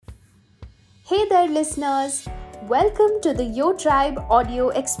Hey there, listeners! Welcome to the Yo Tribe audio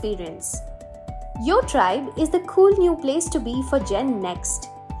experience. Yo Tribe is the cool new place to be for Gen Next.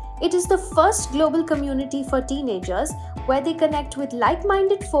 It is the first global community for teenagers where they connect with like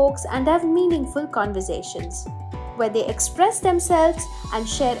minded folks and have meaningful conversations, where they express themselves and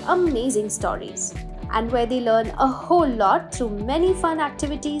share amazing stories, and where they learn a whole lot through many fun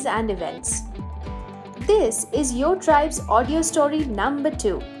activities and events. This is Yo Tribe's audio story number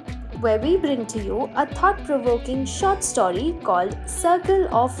 2, where we bring to you a thought-provoking short story called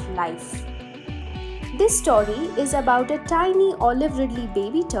Circle of Life. This story is about a tiny Olive Ridley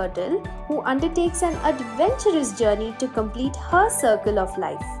baby turtle who undertakes an adventurous journey to complete her circle of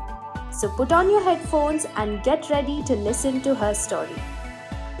life. So put on your headphones and get ready to listen to her story.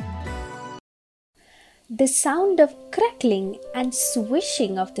 The sound of crackling and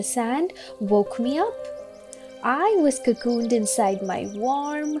swishing of the sand woke me up. I was cocooned inside my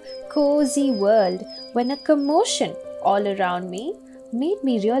warm, cozy world when a commotion all around me made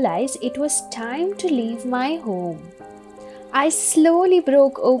me realize it was time to leave my home. I slowly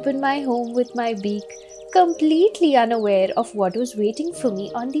broke open my home with my beak, completely unaware of what was waiting for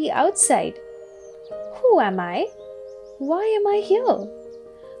me on the outside. Who am I? Why am I here?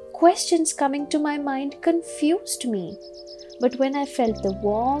 Questions coming to my mind confused me. But when I felt the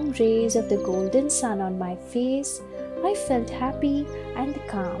warm rays of the golden sun on my face, I felt happy and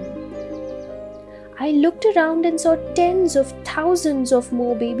calm. I looked around and saw tens of thousands of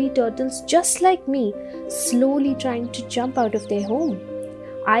more baby turtles just like me, slowly trying to jump out of their home.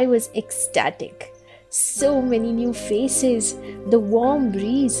 I was ecstatic. So many new faces, the warm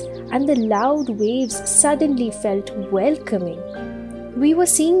breeze, and the loud waves suddenly felt welcoming. We were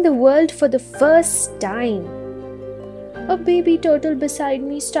seeing the world for the first time. A baby turtle beside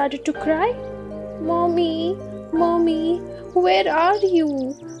me started to cry. Mommy, Mommy, where are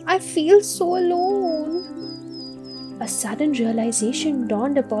you? I feel so alone. A sudden realization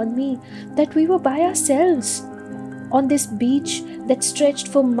dawned upon me that we were by ourselves on this beach that stretched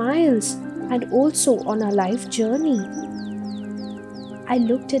for miles and also on our life journey. I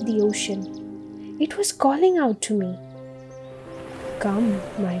looked at the ocean. It was calling out to me. Come,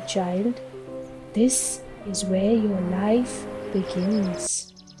 my child. This is where your life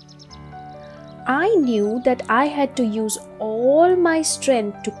begins. I knew that I had to use all my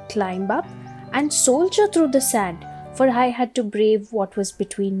strength to climb up and soldier through the sand, for I had to brave what was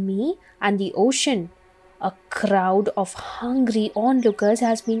between me and the ocean. A crowd of hungry onlookers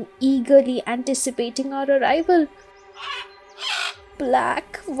has been eagerly anticipating our arrival.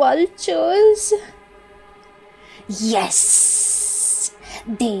 Black vultures. Yes!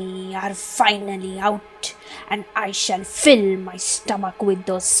 They are finally out, and I shall fill my stomach with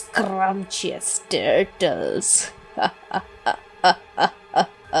those scrumptious turtles.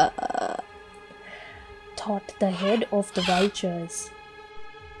 Thought the head of the vultures.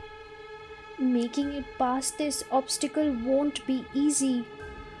 Making it past this obstacle won't be easy.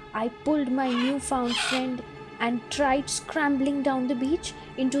 I pulled my newfound friend and tried scrambling down the beach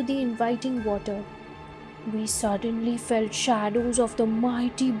into the inviting water. We suddenly felt shadows of the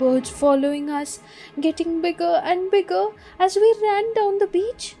mighty birds following us, getting bigger and bigger as we ran down the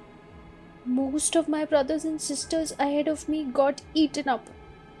beach. Most of my brothers and sisters ahead of me got eaten up.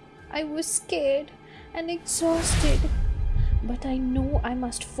 I was scared and exhausted, but I know I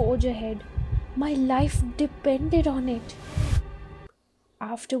must forge ahead. My life depended on it.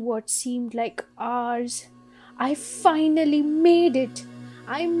 After what seemed like hours, I finally made it.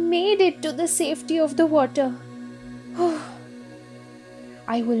 I made it to the safety of the water.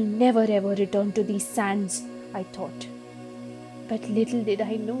 I will never ever return to these sands, I thought. But little did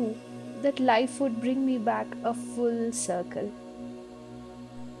I know that life would bring me back a full circle.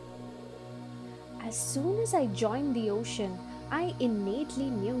 As soon as I joined the ocean, I innately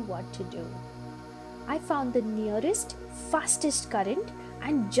knew what to do. I found the nearest, fastest current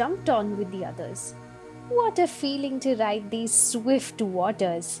and jumped on with the others. What a feeling to ride these swift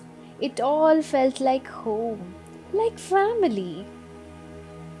waters. It all felt like home, like family.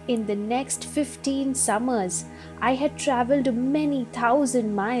 In the next 15 summers, I had traveled many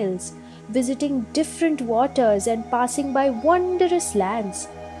thousand miles, visiting different waters and passing by wondrous lands.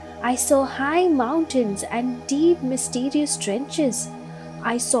 I saw high mountains and deep, mysterious trenches.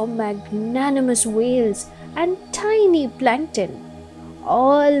 I saw magnanimous whales and tiny plankton,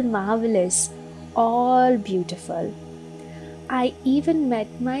 all marvelous, all beautiful. I even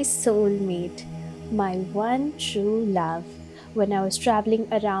met my soulmate, my one true love, when I was traveling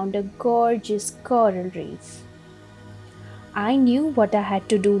around a gorgeous coral reef. I knew what I had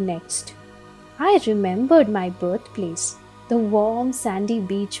to do next. I remembered my birthplace, the warm sandy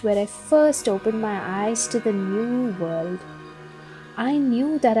beach where I first opened my eyes to the new world. I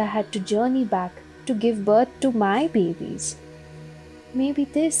knew that I had to journey back to give birth to my babies. Maybe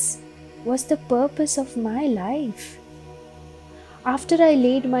this was the purpose of my life. After I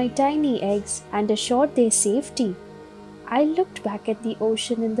laid my tiny eggs and assured their safety, I looked back at the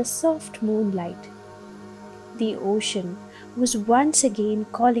ocean in the soft moonlight. The ocean was once again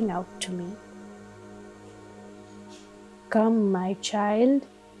calling out to me. Come, my child,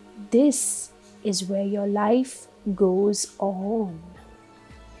 this is where your life goes on.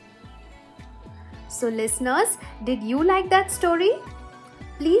 So listeners, did you like that story?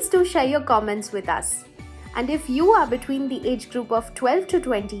 Please do share your comments with us. And if you are between the age group of 12 to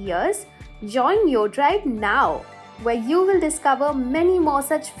 20 years, join Your Tribe now, where you will discover many more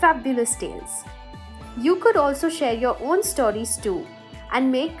such fabulous tales. You could also share your own stories too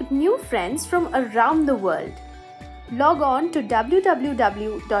and make new friends from around the world. Log on to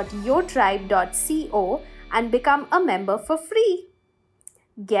www.yourtribe.co and become a member for free.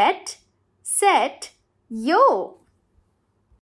 Get, set, yo!